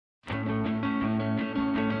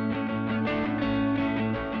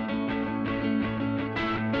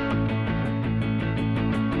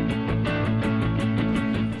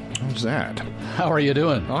How's that? How are you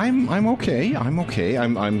doing? I'm okay.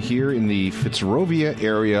 I'm here in the Fitzrovia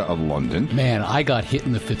area of London. Man, I got hit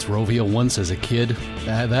in the Fitzrovia once as a kid.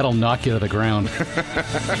 That'll knock you to the ground. Here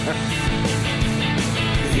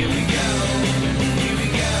we go.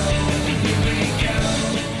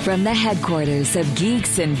 From the headquarters of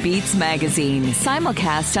Geeks and Beats magazine,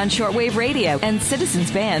 simulcast on shortwave radio and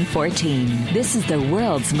Citizens Band 14. This is the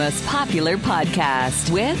world's most popular podcast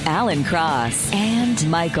with Alan Cross and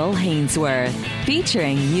Michael Hainsworth,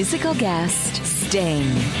 featuring musical guest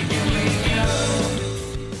Sting.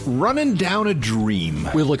 Running down a dream.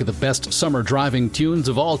 We'll look at the best summer driving tunes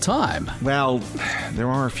of all time. Well, there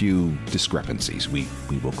are a few discrepancies. We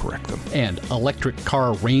will correct them. And electric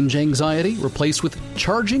car range anxiety replaced with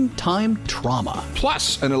charging time trauma.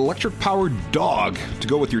 Plus, an electric-powered dog to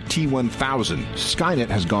go with your T1000. Skynet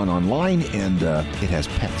has gone online, and it has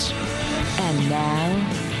pets. And now,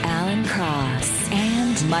 Alan Cross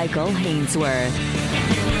and Michael Hainsworth.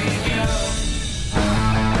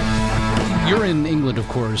 You're in England, of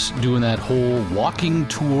course, doing that whole walking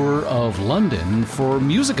tour of London for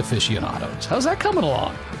music aficionados. How's that coming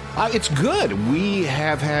along? It's good. We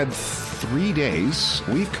have had 3 days.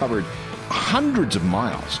 We've covered hundreds of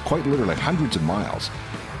miles, quite literally hundreds of miles.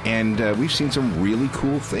 And we've seen some really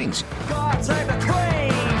cool things. God save the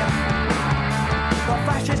Queen, the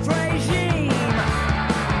fascist regime,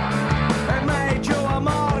 it made you a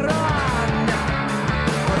moron,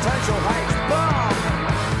 potential hate bomb.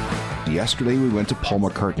 Yesterday we went to Paul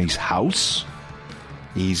McCartney's house.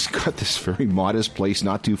 He's got this very modest place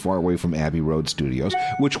not too far away from Abbey Road Studios,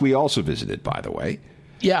 which we also visited, by the way.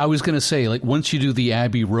 Yeah, I was going to say, like, once you do the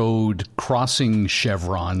Abbey Road crossing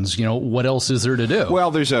chevrons, you know, what else is there to do?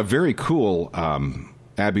 Well, there's a very cool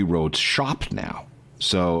Abbey Road shop now.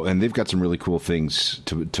 So, and they've got some really cool things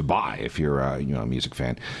to buy if you're a music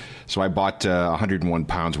fan. So I bought 101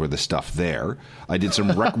 pounds worth of stuff there. I did some.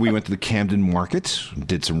 We went to the Camden Market,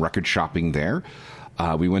 did some record shopping there.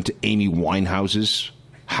 We went to Amy Winehouse's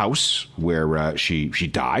house where she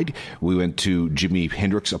died. We went to Jimi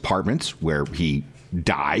Hendrix's apartments where he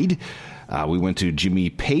died. We went to Jimmy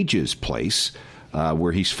Page's place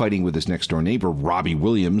where he's fighting with his next door neighbor Robbie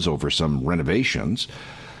Williams over some renovations.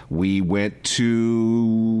 We went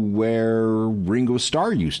to where Ringo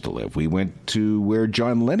Starr used to live. We went to where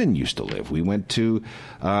John Lennon used to live. We went to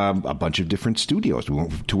a bunch of different studios. We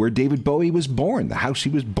went to where David Bowie was born, the house he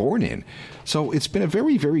was born in. So it's been a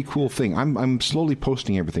very, very cool thing. I'm slowly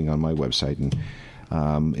posting everything on my website, and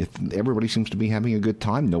everybody seems to be having a good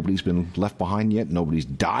time. Nobody's been left behind yet. Nobody's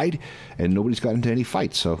died, and nobody's got into any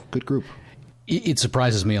fights. So good group. It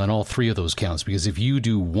surprises me on all three of those counts, because if you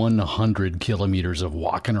do 100 kilometers of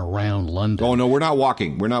walking around London... Oh, no, we're not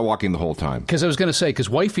walking. We're not walking the whole time. Because I was going to say, because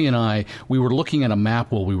Wifey and I, we were looking at a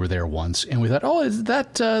map while we were there once, and we thought,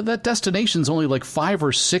 that destination's only like 5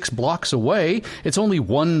 or 6 blocks away. It's only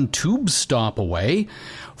one tube stop away.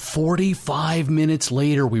 45 minutes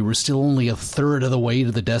later, we were still only a third of the way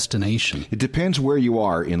to the destination. It depends where you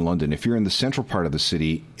are in London. If you're in the central part of the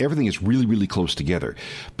city, everything is really, really close together.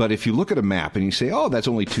 But if you look at a map and you say, oh, that's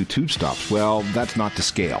only 2 tube stops, well, that's not to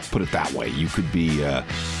scale. Put it that way. You could be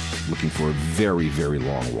looking for a very, very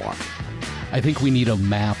long walk. I think we need a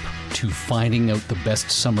map to finding out the best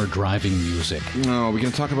summer driving music. No, we're going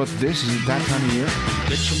to talk about this. Is it that time of year?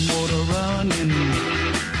 Get your motor running.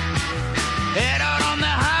 Head out on the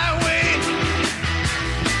highway,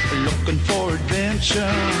 looking for adventure,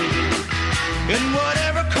 and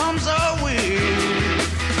whatever comes our way.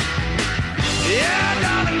 Yeah,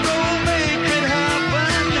 darling, go make it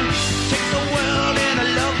happen. Take the world in a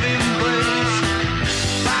loving embrace.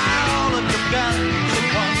 Fire all of your guns at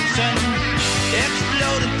once and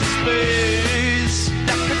explode into space.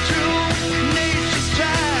 Like a true nature's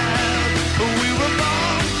child, we were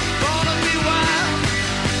born to be wild.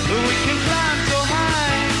 We can climb so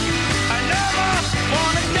high, I never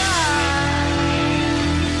wanna die.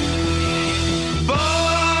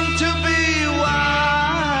 Born to be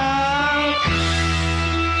wild.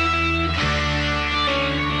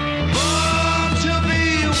 Born to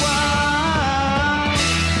be wild.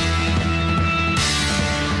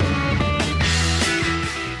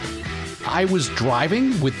 I was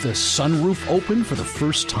driving with the sunroof open for the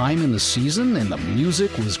first time in the season, and the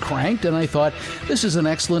music was cranked, and I thought, this is an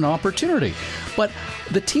excellent opportunity. But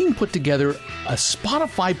the team put together a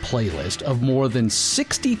Spotify playlist of more than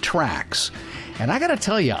 60 tracks. And I got to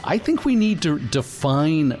tell you, I think we need to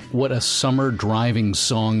define what a summer driving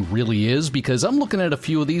song really is, because I'm looking at a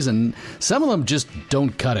few of these and some of them just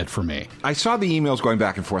don't cut it for me. I saw the emails going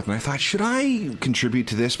back and forth and I thought, should I contribute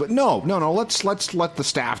to this? But no, let's let the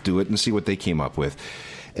staff do it and see what they came up with.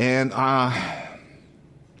 And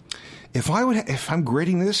If I'm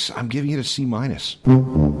grading this, I'm giving it a C-. Well,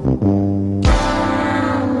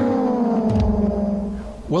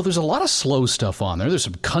 there's a lot of slow stuff on there. There's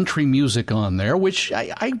some country music on there, which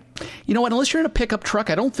I you know what, unless you're in a pickup truck,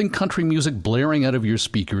 I don't think country music blaring out of your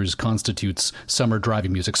speakers constitutes summer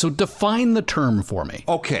driving music. So define the term for me.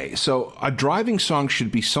 Okay, so a driving song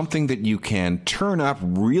should be something that you can turn up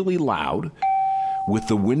really loud with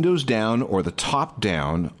the windows down or the top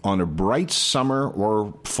down on a bright summer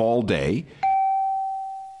or fall day,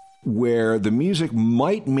 where the music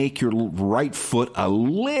might make your right foot a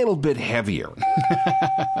little bit heavier.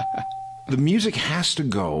 The music has to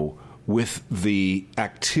go with the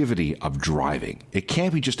activity of driving. It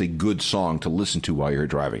can't be just a good song to listen to while you're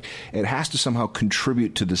driving. It has to somehow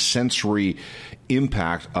contribute to the sensory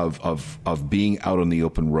impact of being out on the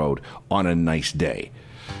open road on a nice day.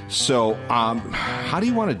 So, how do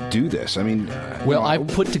you want to do this? I mean... Well, I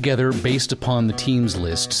put together, based upon the team's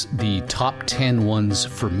lists, the top 10 ones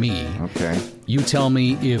for me. Okay. You tell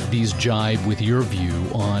me if these jibe with your view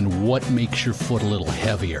on what makes your foot a little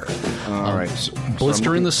heavier. All right.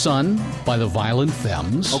 Blister in the Sun by the Violent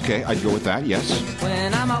Femmes. Okay, I'd go with that, yes.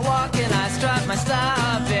 When I'm out walking, I strut my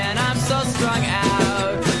stuff, and I'm so strung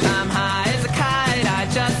out. I'm high as a kite, I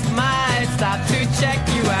just might stop to check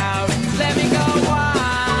you out. Let me go on.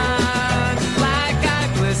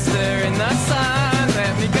 In the sun,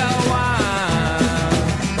 let me go on.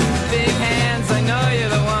 Big hands, I know you're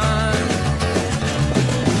the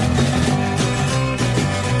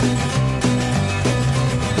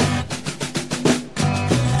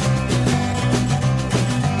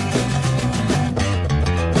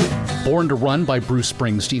one. Born to Run by Bruce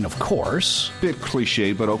Springsteen, of course. Bit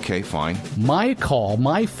cliche, but okay, fine. My call,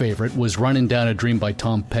 my favorite, was Running Down a Dream by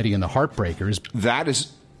Tom Petty and the Heartbreakers. That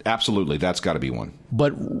is... Absolutely, that's got to be one.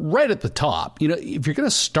 But right at the top, you know, if you're going to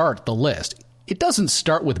start the list, it doesn't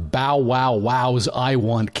start with Bow Wow Wow's I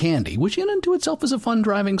Want Candy, which in and to itself is a fun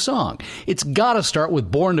driving song. It's got to start with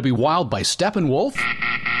Born to be Wild by Steppenwolf.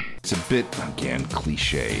 It's a bit, again,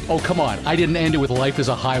 cliched. Oh, come on. I didn't end it with Life is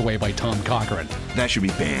a Highway by Tom Cochrane. That should be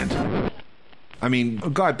banned. I mean,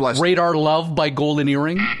 God bless... Radar Love by Golden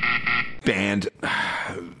Earring. Banned.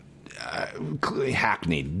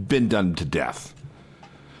 Hackneyed. Been done to death.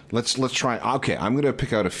 Let's try. Okay, I'm going to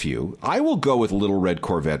pick out a few. I will go with Little Red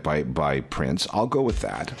Corvette by Prince. I'll go with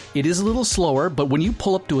that. It is a little slower, but when you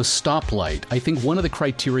pull up to a stoplight, I think one of the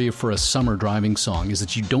criteria for a summer driving song is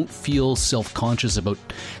that you don't feel self-conscious about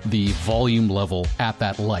the volume level at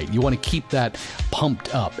that light. You want to keep that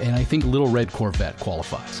pumped up, and I think Little Red Corvette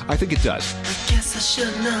qualifies. I think it does. I guess I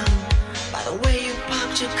should know by the way you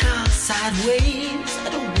parked your car sideways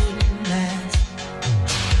that it wouldn't last.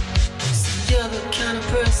 You're the kind of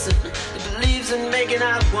person that believes in making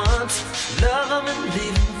out once, love them and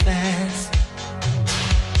leave them fast.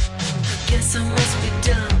 I guess I must be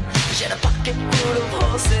dumb. She had a pocket full of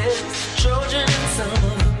horses, Trojan and some of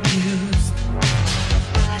them used.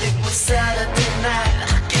 But it was Saturday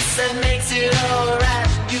night, I guess that makes it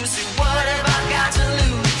alright. You see, what have I got to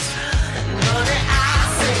lose? And honey,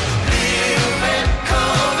 I say, Little Red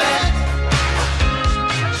Corvette,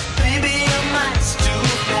 baby, your mind's too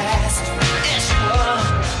fast.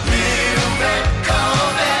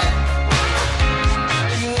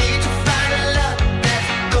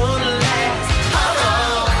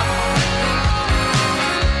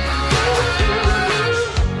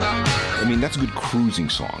 That's a good cruising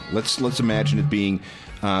song. Let's imagine it being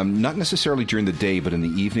not necessarily during the day, but in the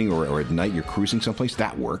evening or at night. You're cruising someplace.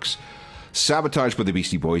 That works. Sabotage by the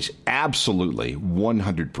Beastie Boys, absolutely,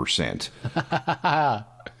 100%.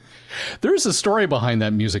 There's a story behind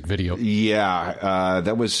that music video. Yeah,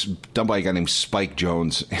 that was done by a guy named Spike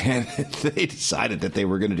Jonze, and they decided that they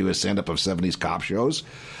were going to do a stand-up of 70s cop shows.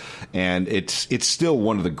 And it's still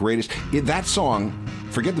one of the greatest. That song,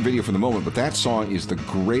 forget the video for the moment, but that song is the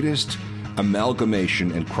greatest amalgamation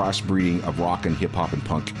and crossbreeding of rock and hip hop and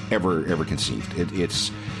punk ever conceived. It's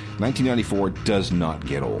 1994, does not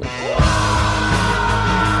get old.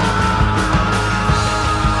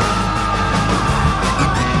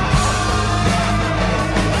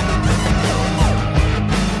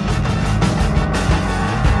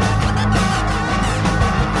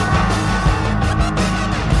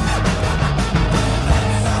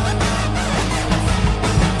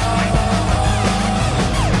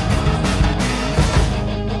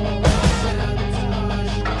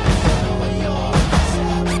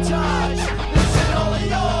 Sabotage, listen all of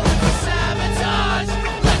y'all, sabotage.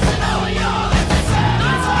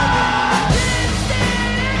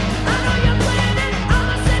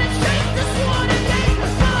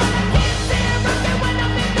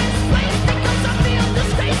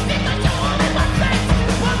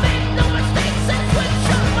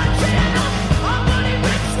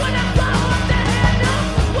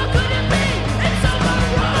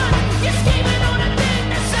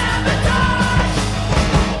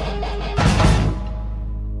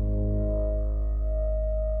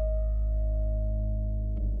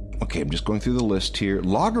 going through the list here.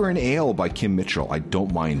 Lager and Ale by Kim Mitchell. I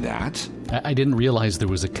don't mind that. I didn't realize there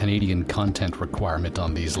was a Canadian content requirement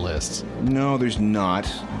on these lists. No, there's not.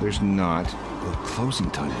 There's not. Oh, Closing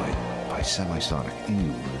Time by Semisonic.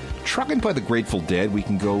 Ew. Truckin' by the Grateful Dead we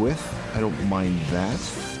can go with. I don't mind that.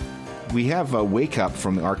 We have Wake Up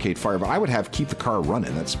from the Arcade Fire, but I would have Keep the Car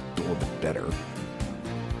Running. That's a little bit better.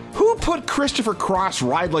 Who put Christopher Cross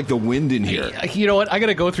Ride Like the Wind in here? You know what? I got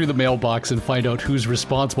to go through the mailbox and find out who's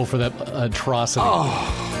responsible for that atrocity.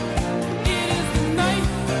 Oh.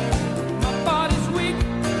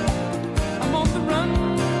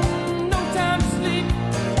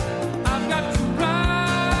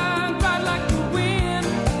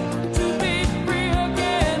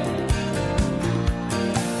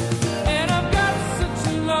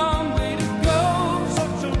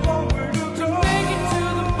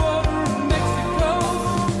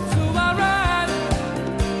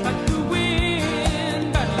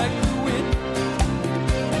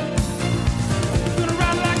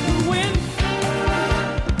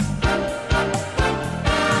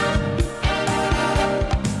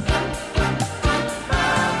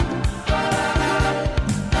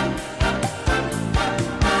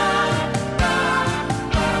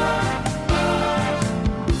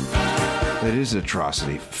 Is an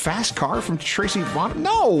atrocity. Fast Car from Tracy Vaughn?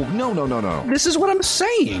 No. This is what I'm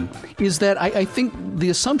saying, is that I think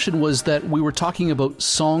the assumption was that we were talking about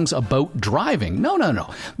songs about driving.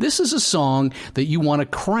 No. This is a song that you want to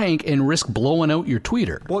crank and risk blowing out your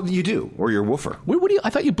tweeter. Well, you do, or your woofer. What do you?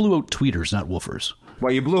 I thought you blew out tweeters, not woofers.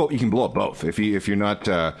 Well, you can blow out both. If you're not...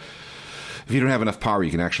 if you don't have enough power,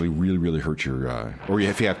 you can actually really, really hurt your... or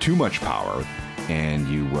if you have too much power and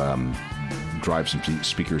you... drive some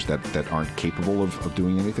speakers that aren't capable of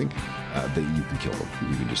doing anything, that you can kill them.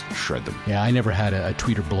 You can just shred them. Yeah, I never had a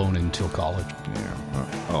tweeter blown until college.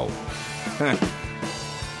 Yeah.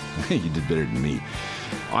 You did better than me.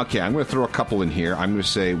 Okay, I'm going to throw a couple in here. I'm going to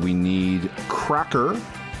say we need Cracker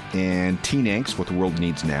and Teen Angst, What the World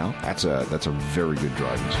Needs Now. That's a very good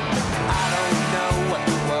driving song. I don't know what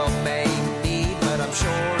the world may need, but I'm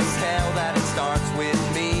sure as hell that it starts with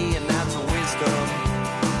me, and that's a wisdom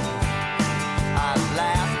I've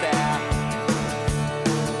laughed at.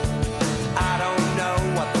 I don't know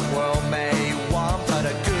what the world may want, but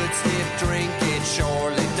a good stiff drink it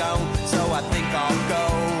surely don't. So I think I'll go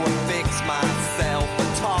and fix myself a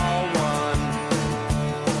tall one.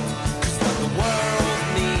 'Cause what the world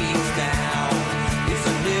needs now is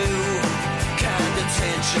a new kind of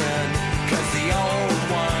tension. 'Cause the old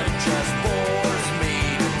one just bores me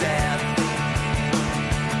to death.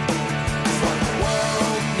 'Cause what the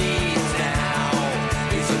world needs now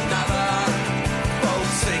is another folk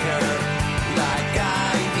singer, like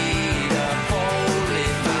I need a hole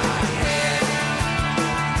in my head.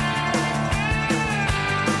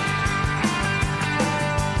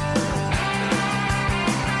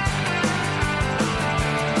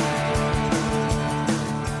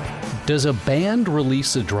 Does a band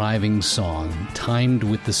release a driving song timed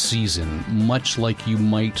with the season, much like you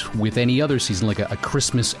might with any other season, like a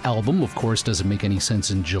Christmas album, of course, doesn't make any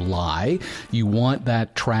sense in July. You want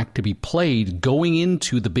that track to be played going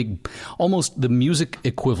into the big, almost the music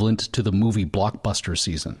equivalent to the movie blockbuster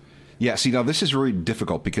season. Yeah, see, now this is really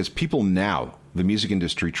difficult because people now, the music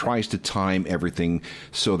industry, tries to time everything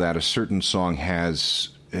so that a certain song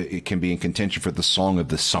it can be in contention for the song of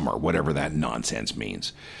the summer, whatever that nonsense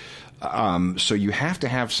means. So you have to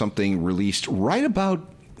have something released right about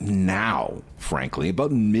now, frankly,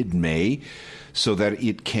 about mid-May, so that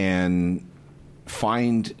it can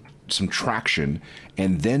find some traction.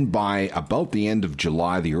 And then by about the end of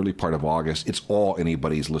July, the early part of August, it's all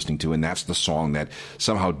anybody's listening to, and that's the song that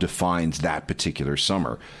somehow defines that particular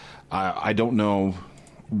summer. I don't know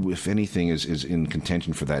if anything is in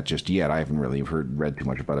contention for that just yet. I haven't really read too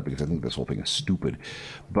much about it because I think this whole thing is stupid.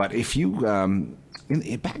 But if you...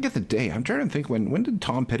 back at the day, I'm trying to think, when did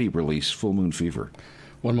Tom Petty release Full Moon Fever?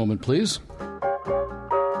 One moment, please.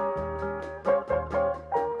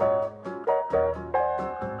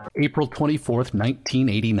 April 24th,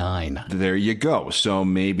 1989. There you go. So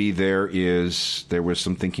maybe there was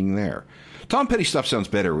some thinking there. Tom Petty stuff sounds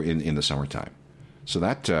better in the summertime. So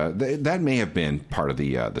that may have been part of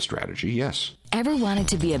the strategy, yes. Ever wanted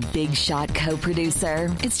to be a big shot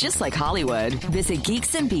co-producer? It's just like Hollywood. Visit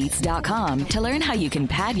geeksandbeats.com to learn how you can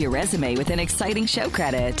pad your resume with an exciting show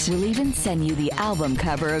credit. We'll even send you the album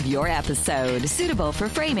cover of your episode, suitable for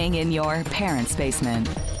framing in your parents' basement.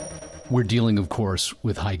 We're dealing, of course,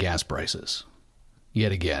 with high gas prices.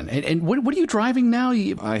 Yet again. And what are you driving now?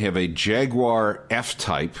 I have a Jaguar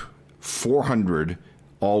F-Type 400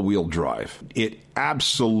 all-wheel drive. It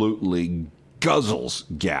absolutely guzzles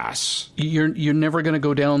gas. You're never going to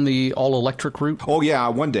go down the all-electric route? Oh, yeah,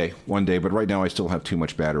 one day. But right now I still have too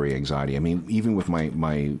much battery anxiety. I mean, even with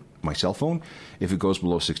my cell phone, if it goes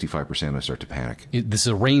below 65%, I start to panic. This is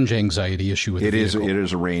a range anxiety issue with the vehicle. It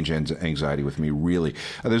is a range anxiety with me, really.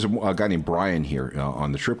 There's a guy named Brian here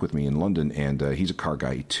on the trip with me in London, and he's a car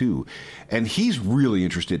guy too. And he's really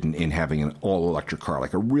interested in having an all-electric car,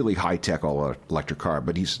 like a really high-tech all-electric car.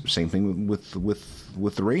 But he's same thing with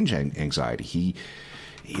the range anxiety. He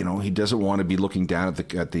doesn't want to be looking down at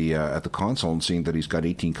the console and seeing that he's got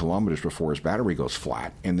 18 kilometers before his battery goes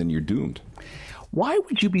flat, and then you're doomed. Why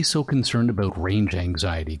would you be so concerned about range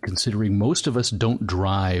anxiety, considering most of us don't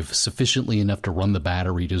drive sufficiently enough to run the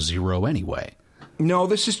battery to zero anyway? No,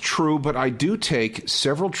 this is true, but I do take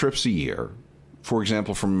several trips a year, for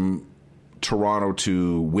example, from Toronto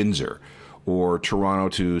to Windsor, or Toronto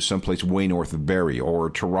to someplace way north of Barrie, or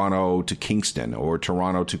Toronto to Kingston, or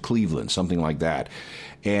Toronto to Cleveland, something like that.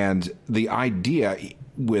 And the idea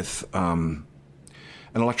with an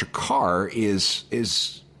electric car is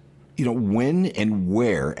when and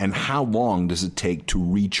where and how long does it take to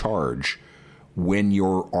recharge when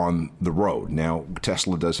you're on the road? Now,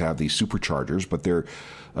 Tesla does have these superchargers, but they're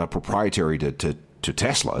proprietary to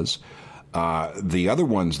Teslas. The other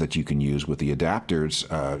ones that you can use with the adapters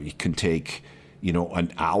can take,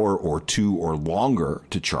 an hour or two or longer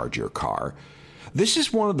to charge your car. This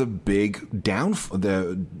is one of the big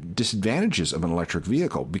the disadvantages of an electric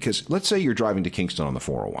vehicle, because let's say you're driving to Kingston on the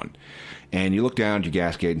 401 and you look down at your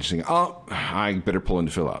gas gauge and think, oh, I better pull in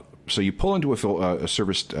to fill up. So you pull into a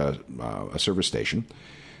service station,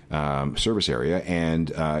 service area,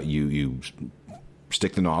 and you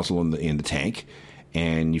stick the nozzle in the tank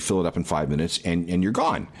and you fill it up in 5 minutes and you're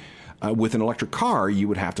gone. With an electric car, you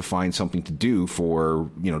would have to find something to do for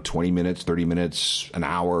 20 minutes, 30 minutes, an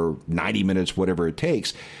hour, 90 minutes, whatever it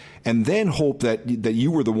takes, and then hope that you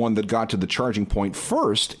were the one that got to the charging point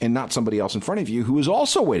first and not somebody else in front of you who is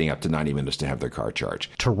also waiting up to 90 minutes to have their car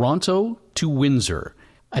charged. Toronto to Windsor.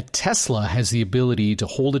 A Tesla has the ability to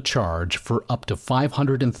hold a charge for up to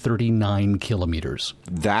 539 kilometers.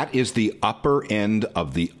 That is the upper end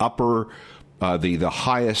of the the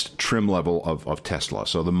highest trim level of Tesla.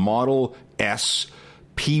 So the Model S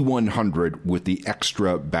P100 with the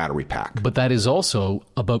extra battery pack. But that is also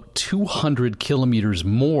about 200 kilometers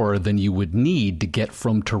more than you would need to get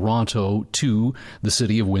from Toronto to the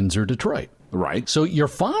city of Windsor, Detroit. Right. So you're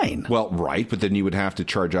fine. Well, right, but then you would have to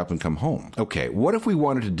charge up and come home. Okay, what if we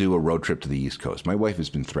wanted to do a road trip to the East Coast? My wife has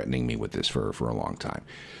been threatening me with this for a long time.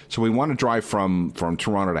 So we want to drive from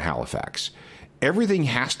Toronto to Halifax. Everything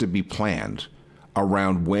has to be planned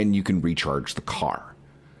around when you can recharge the car.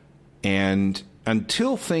 And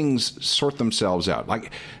until things sort themselves out,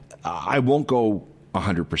 like I won't go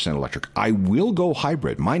 100% electric. I will go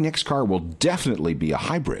hybrid. My next car will definitely be a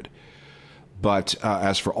hybrid. But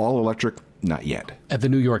as for all electric, not yet. At the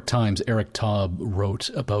New York Times, Eric Taub wrote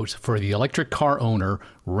about, for the electric car owner,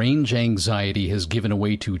 range anxiety has given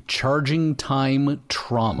way to charging time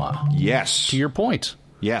trauma. Yes. To your point.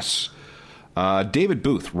 Yes. David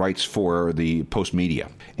Booth writes for the Post Media,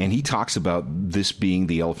 and he talks about this being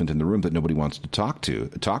the elephant in the room that nobody wants to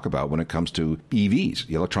talk about when it comes to EVs,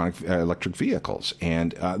 electric vehicles.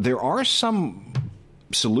 And there are some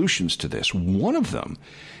solutions to this. One of them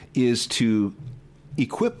is to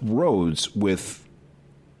equip roads with,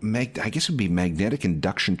 I guess it would be magnetic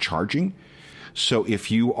induction charging. So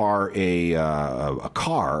if you are a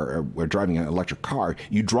car or driving an electric car,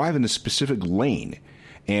 you drive in a specific lane,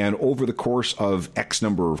 and over the course of X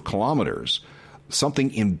number of kilometers,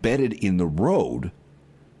 something embedded in the road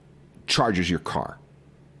charges your car.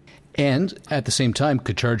 And at the same time,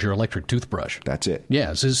 could charge your electric toothbrush. That's it.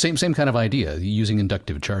 Yeah, so same kind of idea, using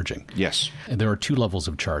inductive charging. Yes. And there are two levels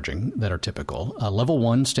of charging that are typical. Level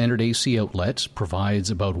 1 standard AC outlet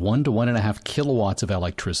provides about 1 to 1.5 kilowatts of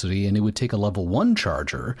electricity, and it would take a level 1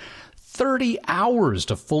 charger 30 hours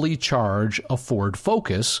to fully charge a Ford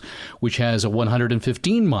Focus, which has a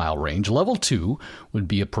 115-mile range. Level 2 would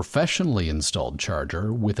be a professionally installed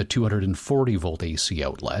charger with a 240-volt AC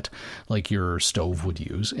outlet, like your stove would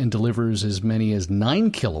use, and delivers as many as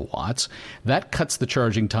 9 kilowatts. That cuts the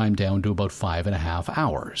charging time down to about 5.5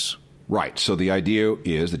 hours. Right. So the idea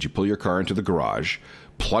is that you pull your car into the garage,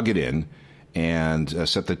 plug it in, and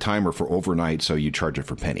set the timer for overnight so you charge it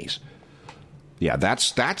for pennies. Yeah,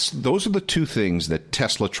 those are the two things that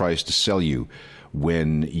Tesla tries to sell you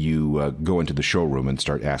when you go into the showroom and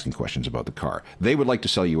start asking questions about the car. They would like to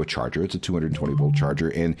sell you a charger. It's a 220-volt charger,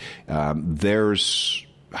 and there's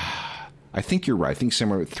I think you're right. I think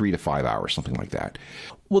somewhere 3 to 5 hours, something like that.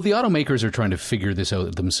 Well, the automakers are trying to figure this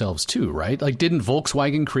out themselves too, right? Like, didn't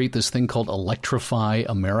Volkswagen create this thing called Electrify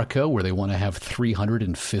America, where they want to have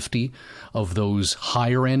 350 of those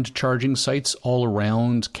higher-end charging sites all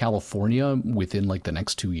around California within, like, the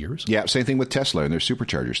next 2 years? Yeah, same thing with Tesla and their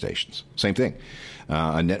supercharger stations. Same thing.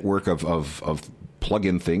 A network of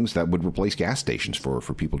plug-in things that would replace gas stations for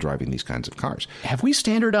people driving these kinds of cars. Have we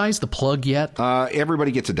standardized the plug yet?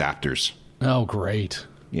 Everybody gets adapters. Oh, great.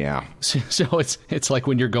 Yeah. So it's like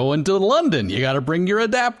when you're going to London, you got to bring your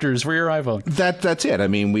adapters for your iPhone. That's it. I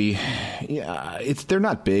mean, they're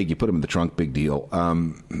not big. You put them in the trunk, big deal.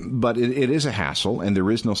 But it is a hassle, and there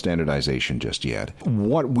is no standardization just yet.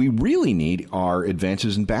 What we really need are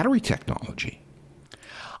advances in battery technology.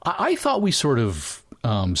 I thought we sort of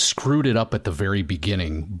screwed it up at the very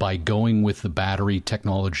beginning by going with the battery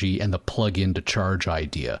technology and the plug-in to charge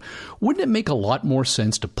idea. Wouldn't it make a lot more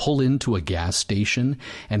sense to pull into a gas station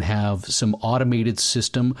and have some automated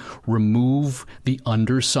system remove the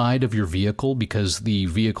underside of your vehicle, because the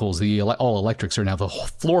vehicles, all electrics are now, the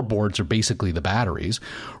floorboards are basically the batteries.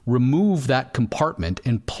 Remove that compartment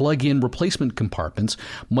and plug in replacement compartments,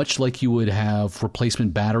 much like you would have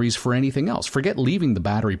replacement batteries for anything else. Forget leaving the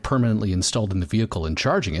battery permanently installed in the vehicle and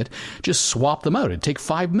charging it. Just swap them out. It'd take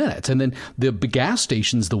 5 minutes. And then the gas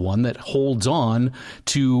station's the one that holds on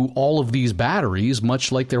to all of these batteries,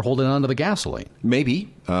 much like they're holding on to the gasoline.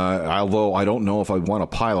 Maybe. Although I don't know if I want a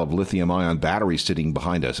pile of lithium-ion batteries sitting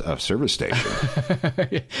behind a service station.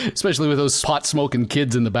 Especially with those pot-smoking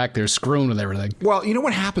kids in the back there screwing with everything. Well, you know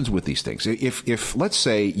what happens with these things? If let's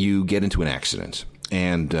say you get into an accident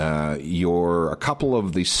and a couple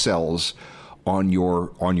of the cells on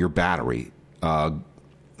your battery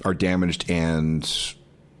are damaged and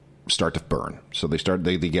start to burn, so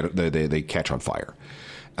they catch on fire.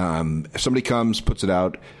 Somebody comes, puts it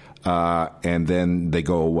out, and then they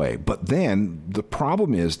go away. But then the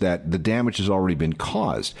problem is that the damage has already been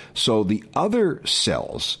caused, so the other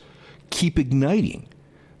cells keep igniting.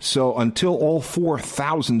 So until all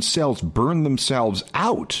 4,000 cells burn themselves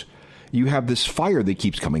out, you have this fire that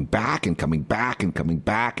keeps coming back and coming back and coming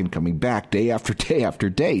back and coming back day after day after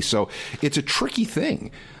day. So it's a tricky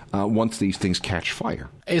thing once these things catch fire.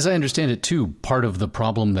 As I understand it, too, part of the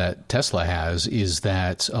problem that Tesla has is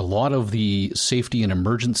that a lot of the safety and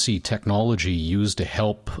emergency technology used to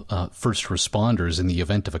help first responders in the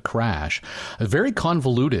event of a crash are very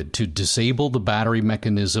convoluted to disable the battery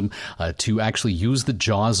mechanism, to actually use the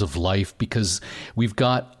jaws of life, because we've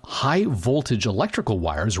got high voltage electrical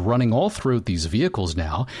wires running all throughout these vehicles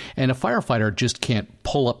now, and a firefighter just can't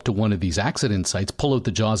pull up to one of these accident sites, pull out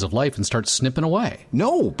the jaws of life, and start snipping away.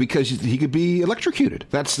 No, because he could be electrocuted.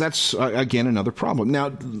 That's again, another problem. Now,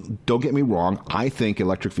 don't get me wrong. I think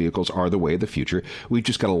electric vehicles are the way of the future. We've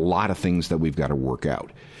just got a lot of things that we've got to work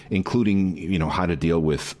out, including, how to deal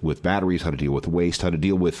with batteries, how to deal with waste, how to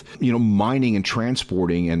deal with, mining and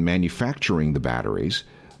transporting and manufacturing the batteries,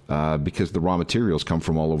 because the raw materials come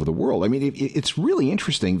from all over the world. I mean, it's really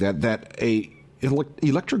interesting that a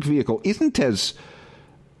electric vehicle isn't as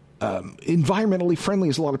environmentally friendly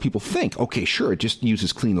as a lot of people think. Okay, sure, it just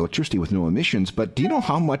uses clean electricity with no emissions, but do you know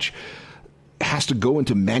how much has to go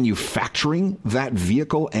into manufacturing that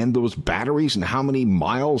vehicle and those batteries, and how many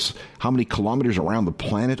miles, how many kilometers around the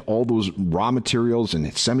planet all those raw materials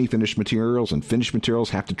and semi-finished materials and finished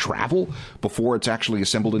materials have to travel before it's actually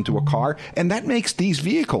assembled into a car? And that makes these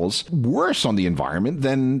vehicles worse on the environment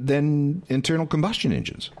than internal combustion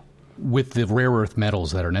engines. With the rare earth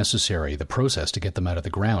metals that are necessary, the process to get them out of the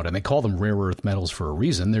ground. And they call them rare earth metals for a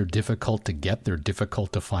reason. They're difficult to get. They're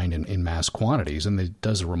difficult to find in mass quantities. And it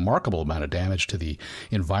does a remarkable amount of damage to the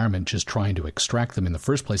environment just trying to extract them in the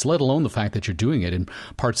first place, let alone the fact that you're doing it in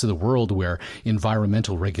parts of the world where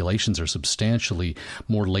environmental regulations are substantially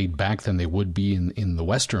more laid back than they would be in the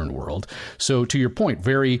Western world. So to your point,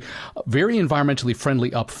 very, very environmentally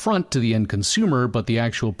friendly up front to the end consumer, but the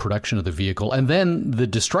actual production of the vehicle and then the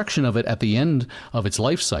destruction of it at the end of its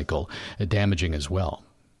life cycle, damaging as well.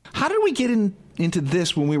 How did we get into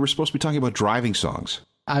this when we were supposed to be talking about driving songs?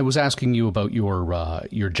 I was asking you about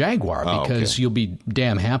your Jaguar, because you'll be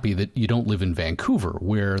damn happy that you don't live in Vancouver,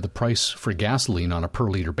 where the price for gasoline on a per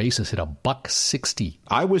liter basis hit $1.60.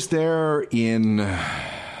 I was there in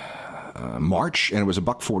March, and it was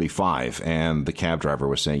 $1.45, and the cab driver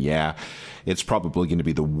was saying, yeah, it's probably going to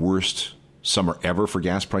be the worst summer ever for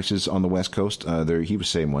gas prices on the West Coast. He was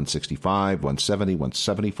saying 165, 170,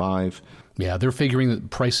 175. Yeah, they're figuring that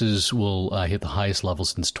prices will hit the highest level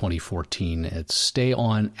since 2014. It's stay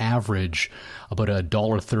on average about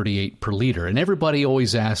 $1.38 per liter. And everybody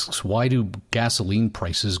always asks, why do gasoline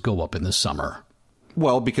prices go up in the summer?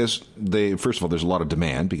 Well, because first of all, there's a lot of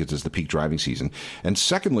demand because it's the peak driving season. And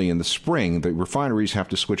secondly, in the spring, the refineries have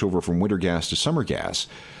to switch over from winter gas to summer gas,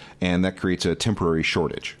 and that creates a temporary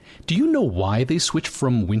shortage. Do you know why they switch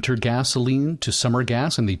from winter gasoline to summer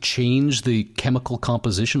gas and they change the chemical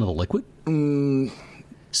composition of the liquid?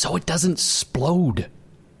 So it doesn't explode.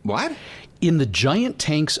 What? In the giant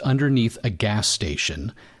tanks underneath a gas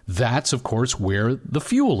station, that's, of course, where the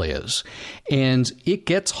fuel is. And it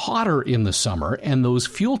gets hotter in the summer, and those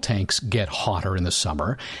fuel tanks get hotter in the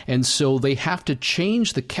summer. And so they have to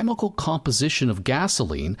change the chemical composition of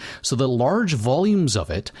gasoline so that large volumes of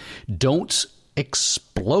it don't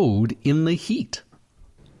explode in the heat.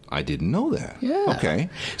 I didn't know that. Yeah. Okay.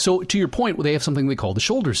 So to your point, they have something they call the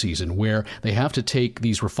shoulder season, where they have to take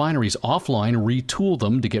these refineries offline, retool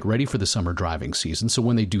them to get ready for the summer driving season. So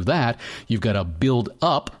when they do that, you've got a build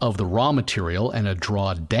up of the raw material and a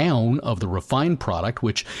draw down of the refined product,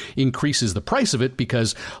 which increases the price of it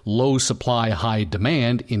because low supply, high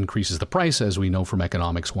demand increases the price, as we know from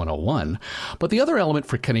Economics 101. But the other element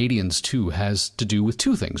for Canadians, too, has to do with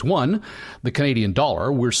two things. One, the Canadian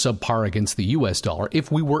dollar. We're subpar against the U.S. dollar.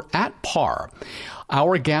 If we were at par,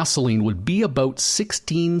 our gasoline would be about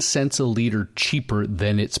 16 cents a liter cheaper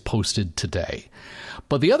than it's posted today.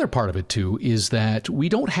 But the other part of it, too, is that we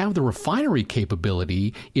don't have the refinery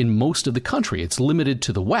capability in most of the country. It's limited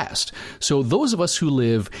to the west. So those of us who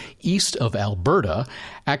live east of Alberta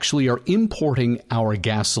actually are importing our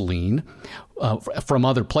gasoline from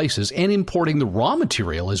other places and importing the raw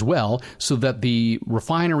material as well, so that the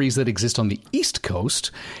refineries that exist on the East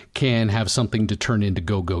Coast can have something to turn into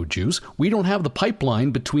go-go juice. We don't have the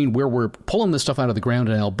pipeline between where we're pulling this stuff out of the ground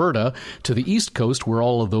in Alberta to the East Coast where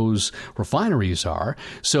all of those refineries are.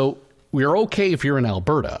 So we're okay if you're in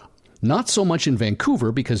Alberta. Not so much in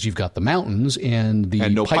Vancouver because you've got the mountains and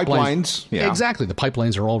no pipelines. Yeah. Exactly. The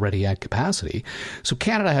pipelines are already at capacity. So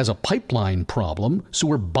Canada has a pipeline problem. So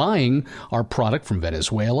we're buying our product from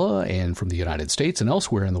Venezuela and from the United States and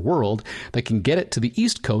elsewhere in the world that can get it to the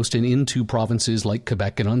East Coast and into provinces like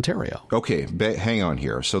Quebec and Ontario. Okay, hang on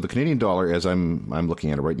here. So the Canadian dollar, as I'm looking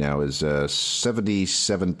at it right now, is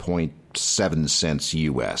 77.7 cents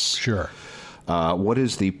U.S. Sure. What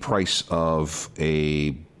is the price of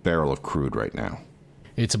a barrel of crude right now?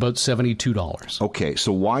 It's about $72. Okay,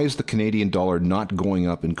 so why is the Canadian dollar not going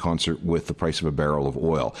up in concert with the price of a barrel of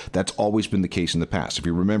oil? That's always been the case in the past. If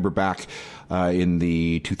you remember back in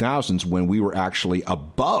the 2000s when we were actually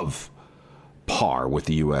above par with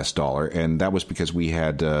the U.S. dollar, and that was because we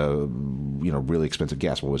had really expensive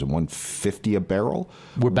gas. What was it, $150 a barrel?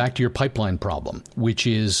 We're back to your pipeline problem, which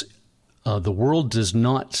is the world does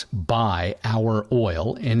not buy our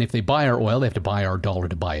oil, and if they buy our oil, they have to buy our dollar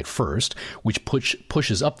to buy it first, which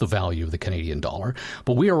pushes up the value of the Canadian dollar.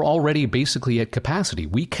 But we are already basically at capacity.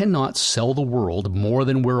 We cannot sell the world more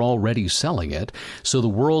than we're already selling it, so the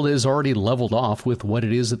world is already leveled off with what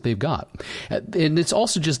it is that they've got. And it's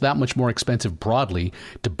also just that much more expensive broadly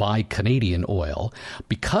to buy Canadian oil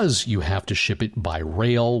because you have to ship it by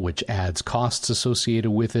rail, which adds costs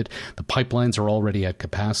associated with it. The pipelines are already at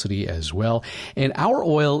capacity as well. And our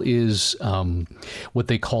oil is what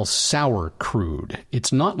they call sour crude.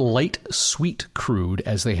 It's not light sweet crude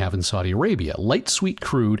as they have in Saudi Arabia. Light sweet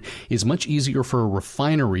crude is much easier for a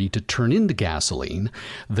refinery to turn into gasoline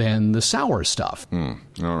than the sour stuff. All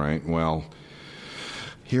right. Well,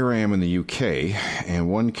 here I am in the UK, and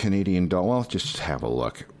one Canadian dollar, well, just have a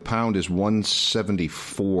look. Pound is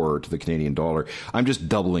 $1.74 to the Canadian dollar. I'm just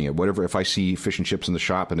doubling it. Whatever, if I see fish and chips in the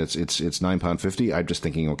shop and it's £9.50, I'm just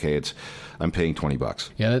thinking, okay, I'm paying $20.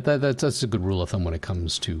 Yeah, that's a good rule of thumb when it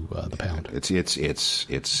comes to the pound. It's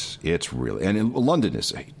really, and London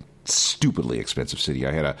is a stupidly expensive city.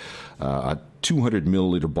 I had a 200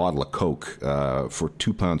 milliliter bottle of Coke for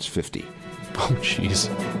 £2.50. Oh, jeez.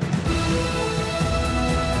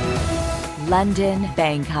 London,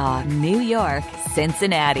 Bangkok, New York,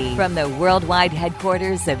 Cincinnati. From the worldwide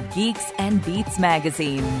headquarters of Geeks and Beats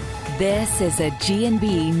magazine, this is a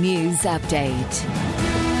G&B News Update.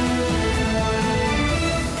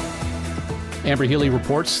 Amber Healy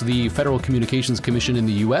reports the Federal Communications Commission in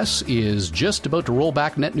the U.S. is just about to roll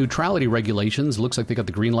back net neutrality regulations. Looks like they got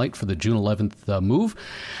the green light for the June 11th move.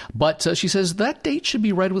 But she says that date should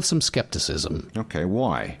be read with some skepticism. Okay,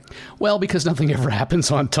 why? Well, because nothing ever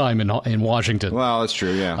happens on time in Washington. Well, that's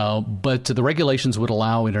true, yeah. But the regulations would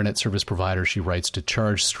allow internet service providers, she writes, to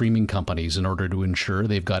charge streaming companies in order to ensure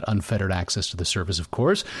they've got unfettered access to the service, of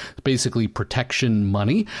course. Basically protection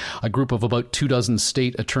money. A group of about 24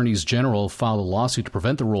 state attorneys general filed a lawsuit to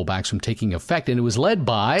prevent the rollbacks from taking effect, and it was led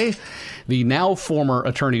by the now former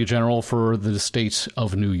Attorney General for the state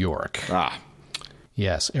of New York.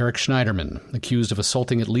 Yes, Eric Schneiderman, accused of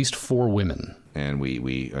assaulting at least 4 women. And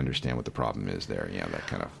we understand what the problem is there. Yeah, that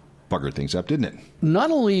kind of buggered things up, didn't it? Not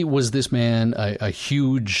only was this man a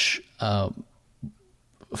huge... I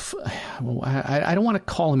don't want to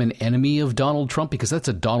call him an enemy of Donald Trump because that's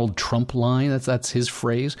a Donald Trump line. That's his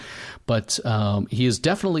phrase. But he has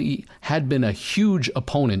definitely had been a huge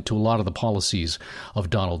opponent to a lot of the policies of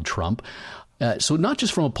Donald Trump. So not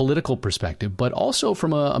just from a political perspective, but also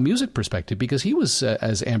from a music perspective, because he was,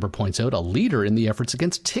 as Amber points out, a leader in the efforts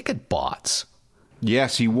against ticket bots.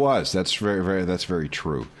 Yes, he was. That's very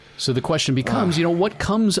true. So the question becomes, what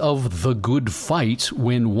comes of the good fight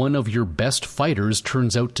when one of your best fighters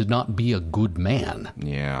turns out to not be a good man?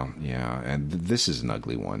 Yeah. And this is an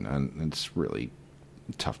ugly one. And it's really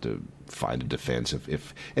tough to find a defense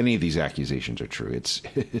if any of these accusations are true.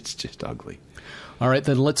 It's just ugly. All right,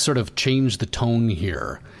 then let's sort of change the tone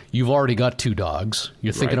here. You've already got 2 dogs.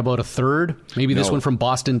 You're thinking about a third? Maybe this one from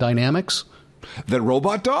Boston Dynamics? That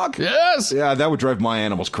robot dog? Yes! Yeah, that would drive my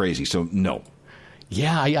animals crazy, so no.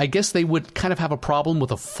 Yeah, I guess they would kind of have a problem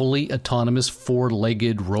with a fully autonomous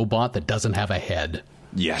 4-legged robot that doesn't have a head.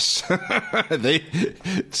 Yes, they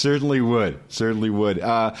certainly would.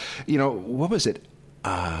 What was it?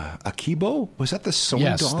 Akibo? Was that the Sony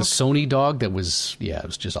dog? Yes, the Sony dog that was, it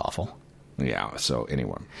was just awful. Yeah, so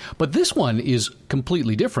anyway. But this one is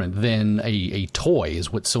completely different than a toy,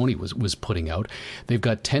 is what Sony was putting out. They've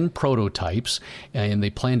got 10 prototypes, and they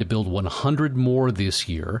plan to build 100 more this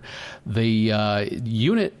year. The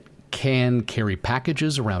unit can carry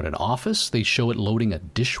packages around an office. They show it loading a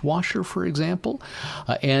dishwasher, for example.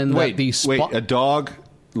 Wait, a dog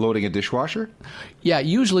loading a dishwasher? Yeah,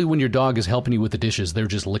 usually when your dog is helping you with the dishes, they're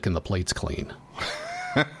just licking the plates clean.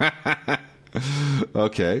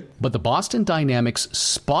 Okay. But the Boston Dynamics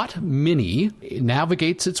Spot Mini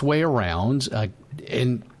navigates its way around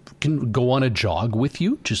and can go on a jog with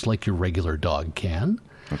you, just like your regular dog can.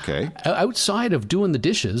 Okay. Outside of doing the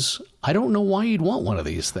dishes, I don't know why you'd want one of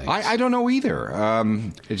these things. I don't know either.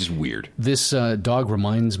 It's just weird. This dog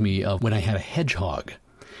reminds me of when I had a hedgehog.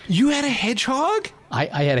 You had a hedgehog?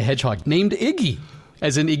 I had a hedgehog named Iggy,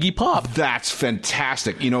 as in Iggy Pop. That's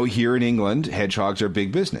fantastic. Here in England, hedgehogs are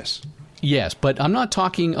big business. Yes, but I'm not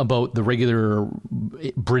talking about the regular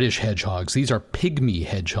British hedgehogs. These are pygmy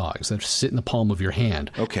hedgehogs that sit in the palm of your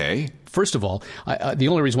hand. Okay. First of all, the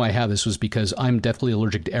only reason why I have this was because I'm deathly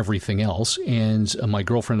allergic to everything else, and my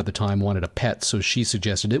girlfriend at the time wanted a pet, so she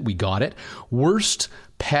suggested it. We got it. Worst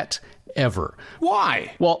pet ever.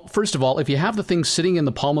 Why? Well, first of all, if you have the thing sitting in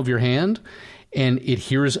the palm of your hand and it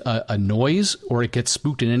hears a noise or it gets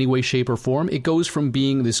spooked in any way, shape, or form, it goes from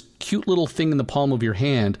being this cute little thing in the palm of your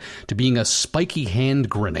hand to being a spiky hand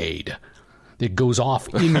grenade that goes off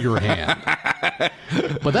in your hand.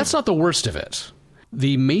 But that's not the worst of it.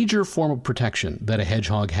 The major form of protection that a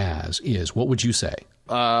hedgehog has is, what would you say?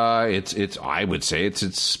 I would say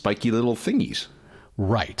it's spiky little thingies.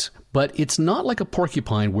 Right. But it's not like a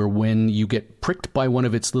porcupine where when you get pricked by one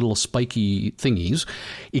of its little spiky thingies,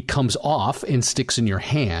 it comes off and sticks in your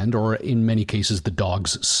hand, or in many cases the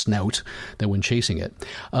dog's snout that when chasing it.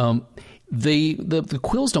 The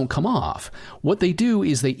quills don't come off. What they do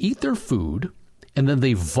is they eat their food and then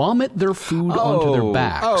they vomit their food onto their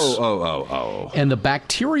backs. Oh. And the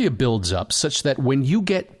bacteria builds up such that when you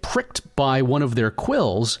get pricked by one of their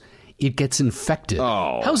quills, it gets infected.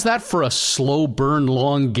 Oh. How's that for a slow burn,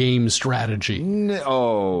 long game strategy?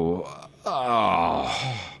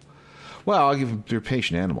 Well, I'll give them, they're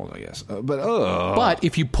patient animals, I guess. But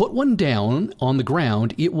if you put one down on the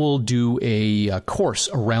ground, it will do a course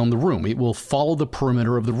around the room. It will follow the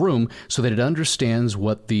perimeter of the room so that it understands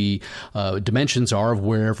what the dimensions are of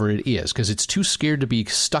wherever it is, because it's too scared to be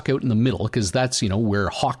stuck out in the middle, because that's, where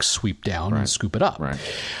hawks sweep down and scoop it up. Right.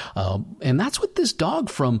 And that's what this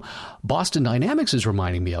dog from Boston Dynamics is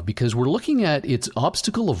reminding me of, because we're looking at its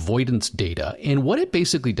obstacle avoidance data, and what it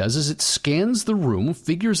basically does is it scans the room,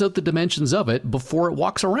 figures out the dimensions of it before it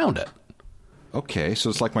walks around it. Okay, so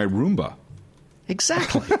it's like my Roomba.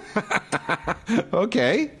 Exactly.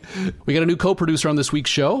 Okay. We got a new co-producer on this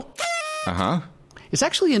week's show. Uh-huh. It's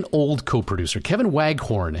actually an old co-producer. Kevin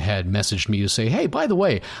Waghorn had messaged me to say, hey, by the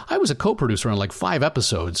way, I was a co-producer on like 5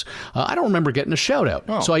 episodes. I don't remember getting a shout-out.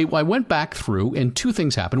 Oh. So I went back through, and 2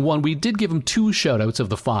 things happened. One, we did give him 2 shout-outs of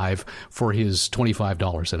the 5 for his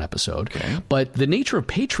 $25 an episode. Okay. But the nature of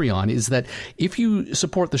Patreon is that if you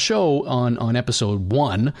support the show on episode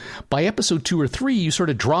 1, by episode 2 or 3, you sort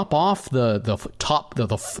of drop off the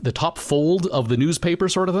top fold of the newspaper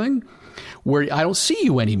sort of thing, where I don't see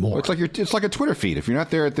you anymore. It's like a Twitter feed. If you're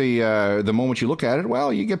not there at the moment you look at it,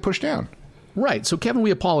 well, you get pushed down. Right. So, Kevin,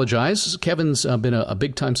 we apologize. Kevin's been a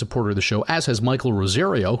big-time supporter of the show, as has Michael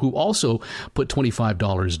Rosario, who also put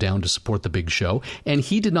 $25 down to support the big show, and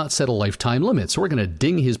he did not set a lifetime limit. So we're going to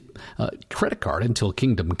ding his credit card until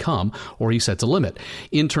Kingdom Come, or he sets a limit.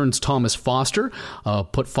 Interns Thomas Foster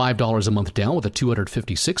put $5 a month down with a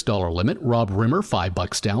 $256 limit. Rob Rimmer,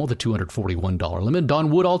 $5 down with a $241 limit.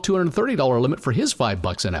 Don Woodall, $230 limit for his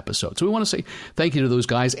 $5 an episode. So we want to say thank you to those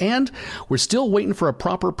guys. And we're still waiting for a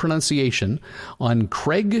proper pronunciation on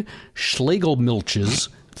Craig Schlegelmilch's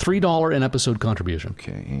 $3 an episode contribution.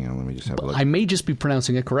 Okay, hang on. Let me just have a look. I may just be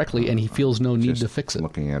pronouncing it correctly, and he feels no need to fix it.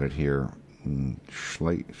 Looking at it here.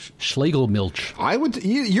 Schlegelmilch. I would.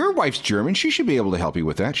 Your wife's German. She should be able to help you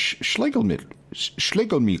with that. Schlegelmilch.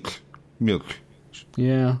 Schlegelmilch. Milk.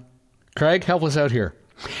 Yeah. Craig, help us out here.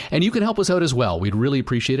 And you can help us out as well. We'd really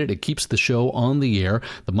appreciate it. It keeps the show on the air.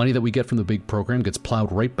 The money that we get from the big program gets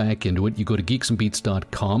plowed right back into it. You go to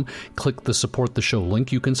geeksandbeats.com, click the support the show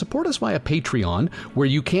link. You can support us via Patreon, where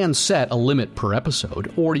you can set a limit per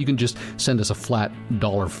episode, or you can just send us a flat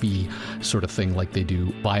dollar fee sort of thing like they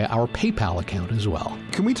do via our PayPal account as well.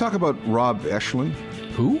 Can we talk about Rob Eschling?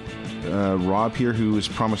 Who? Rob here, who was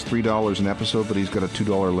promised $3 an episode, but he's got a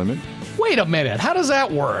 $2 limit. Wait a minute. How does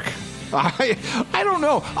that work? I don't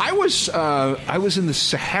know. I was in the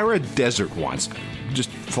Sahara Desert once. Just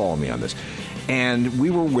follow me on this. And we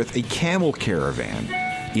were with a camel caravan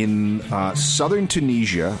in southern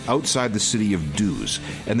Tunisia, outside the city of Duz.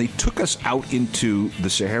 And they took us out into the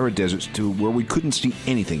Sahara Desert to where we couldn't see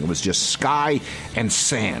anything. It was just sky and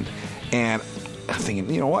sand. And I'm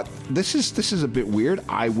thinking, you know what? This is a bit weird.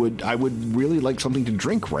 I would really like something to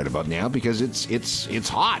drink right about now because it's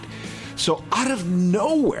hot. So out of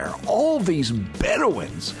nowhere, all these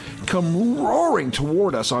Bedouins come roaring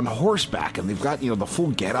toward us on horseback, and they've got, the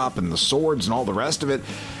full get-up and the swords and all the rest of it.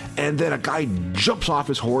 And then a guy jumps off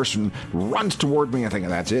his horse and runs toward me. I think,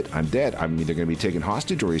 that's it. I'm dead. I'm either going to be taken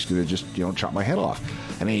hostage or he's going to just, chop my head off.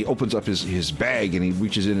 And he opens up his bag and he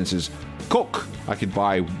reaches in and says, Coke. I could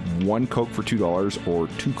buy one Coke for $2 or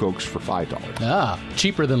two Cokes for $5. Ah,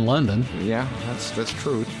 cheaper than London. Yeah, that's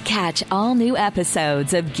true. Catch all new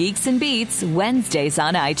episodes of Geeks and Beats Wednesdays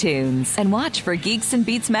on iTunes. And watch for Geeks and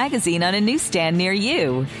Beats magazine on a newsstand near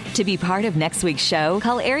you. To be part of next week's show,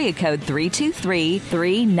 call area code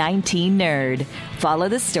 323-319-NERD. Follow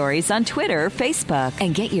the stories on Twitter or Facebook.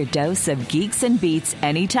 And get your dose of Geeks and Beats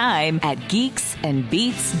anytime at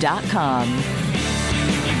geeksandbeats.com.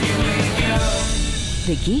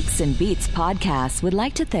 The Geeks and Beats podcast would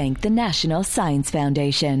like to thank the National Science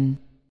Foundation.